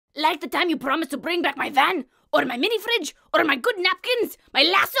Like the time you promised to bring back my van, or my mini fridge, or my good napkins, my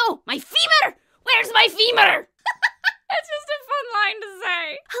lasso, my femur. Where's my femur? That's just a fun line to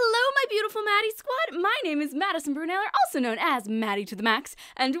say. Hello, my beautiful Maddie squad. My name is Madison Brunoehler, also known as Madi2theMax,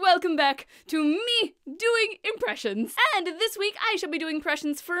 and welcome back to me doing impressions. And this week, I shall be doing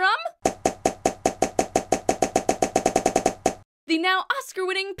impressions from the now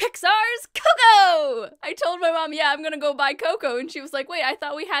Oscar-winning Pixar's Coco! I told my mom, yeah, I'm gonna go buy Coco, and she was like, wait, I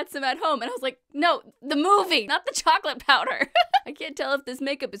thought we had some at home. And I was like, no, the movie, not the chocolate powder. I can't tell if this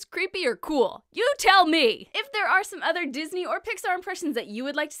makeup is creepy or cool. You tell me! If there are some other Disney or Pixar impressions that you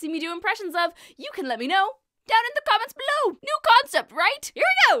would like to see me do impressions of, you can let me know down in the comments below. New concept, right? Here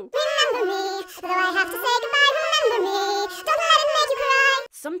we go! Remember me, though I have to say goodbye, remember me, don't let it make you cry.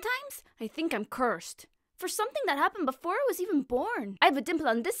 Sometimes I think I'm cursed for something that happened before I was even born. I have a dimple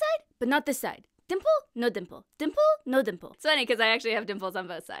on this side, but not this side. Dimple, no dimple. Dimple, no dimple. It's funny because I actually have dimples on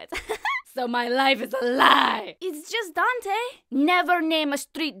both sides. So my life is a lie. It's just Dante. Never name a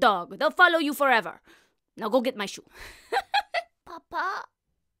street dog. They'll follow you forever. Now go get my shoe. Papa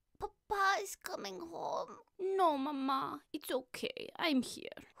is coming home. No, Mama. It's okay. I'm here.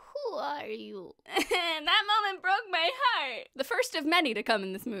 Who are you? That moment broke my heart. The first of many to come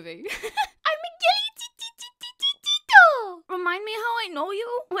in this movie. I'm Miguel. Remind me how I know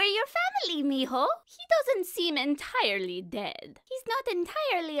you? We're your family, mijo. He doesn't seem entirely dead. He's not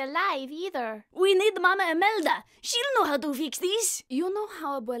entirely alive either. We need Mama Imelda. She'll know how to fix these. You know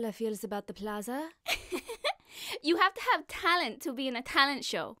how Abuela feels about the plaza? You have to have talent to be in a talent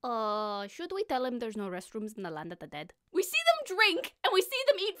show. Should we tell him there's no restrooms in the land of the dead? We see them drink and we see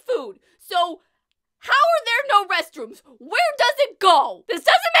them eat food. So how are there no restrooms? Where does it go? This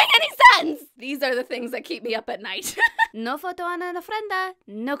doesn't make any sense! These are the things that keep me up at night. No photo on an ofrenda,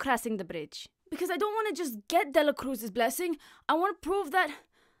 no crossing the bridge. Because I don't want to just get De La Cruz's blessing. I want to prove that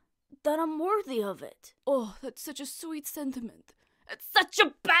I'm worthy of it. Oh, that's such a sweet sentiment. It's such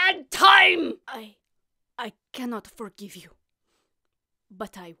a bad time! I cannot forgive you.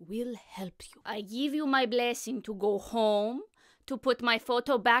 But I will help you. I give you my blessing to go home, to put my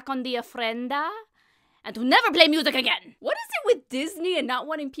photo back on the ofrenda, and to never play music again. What is it with Disney and not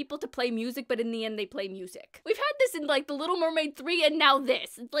wanting people to play music, but in the end they play music? We've had this in like The Little Mermaid 3 and now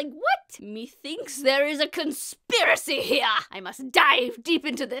this. It's like, what? Methinks there is a conspiracy here. I must dive deep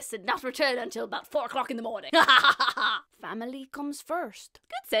into this and not return until about 4 o'clock in the morning. Family comes first.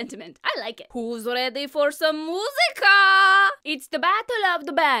 Good sentiment. I like it. Who's ready for some musica? It's the battle of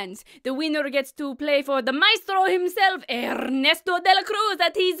the bands. The winner gets to play for the maestro himself, Ernesto de la Cruz,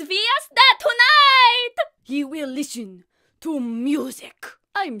 at his fiesta tonight. He will listen to music.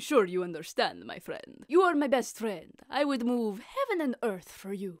 I'm sure you understand, my friend. You are my best friend. I would move heaven and earth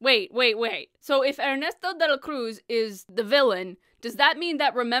for you. Wait. So if Ernesto de la Cruz is the villain, does that mean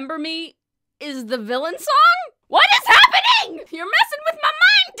that Remember Me is the villain song? What is happening? You're messing with my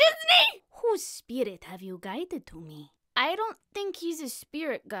mind, Disney! Whose spirit have you guided to me? I don't think he's a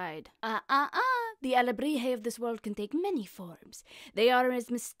spirit guide. The alebrije of this world can take many forms. They are as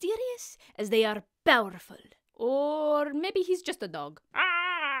mysterious as they are powerful. Or maybe he's just a dog.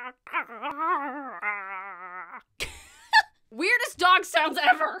 Weirdest dog sounds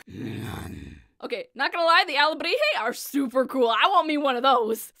ever. Okay, not gonna lie, the alebrije are super cool. I want me one of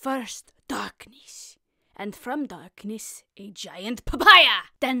those. First, darkness. And from darkness, a giant papaya.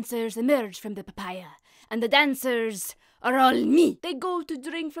 Dancers emerge from the papaya. And the dancers are all me. They go to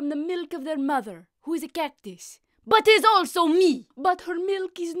drink from the milk of their mother, who is a cactus, but is also me. But her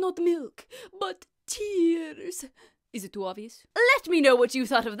milk is not milk, but tears. Is it too obvious? Let me know what you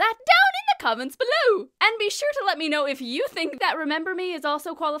thought of that down in the comments below. And be sure to let me know if you think that Remember Me is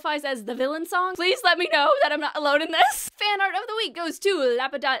also qualifies as the villain song. Please let me know that I'm not alone in this. Fan art of the week goes to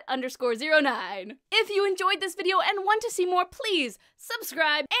lapadot_09. If you enjoyed this video and want to see more, please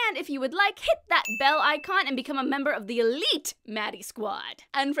subscribe. And if you would like, hit that bell icon and become a member of the elite Maddie Squad.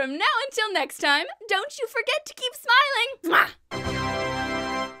 And from now until next time, don't you forget to keep smiling. Mwah!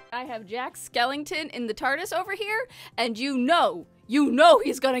 I have Jack Skellington in the TARDIS over here, and you know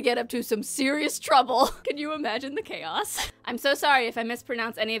he's gonna get up to some serious trouble. Can you imagine the chaos? I'm so sorry if I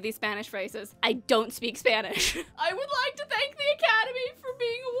mispronounce any of these Spanish phrases. I don't speak Spanish. I would like to thank the Academy for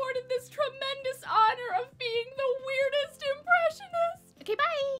being awarded this tremendous honor of being the weirdest impressionist. Okay, bye!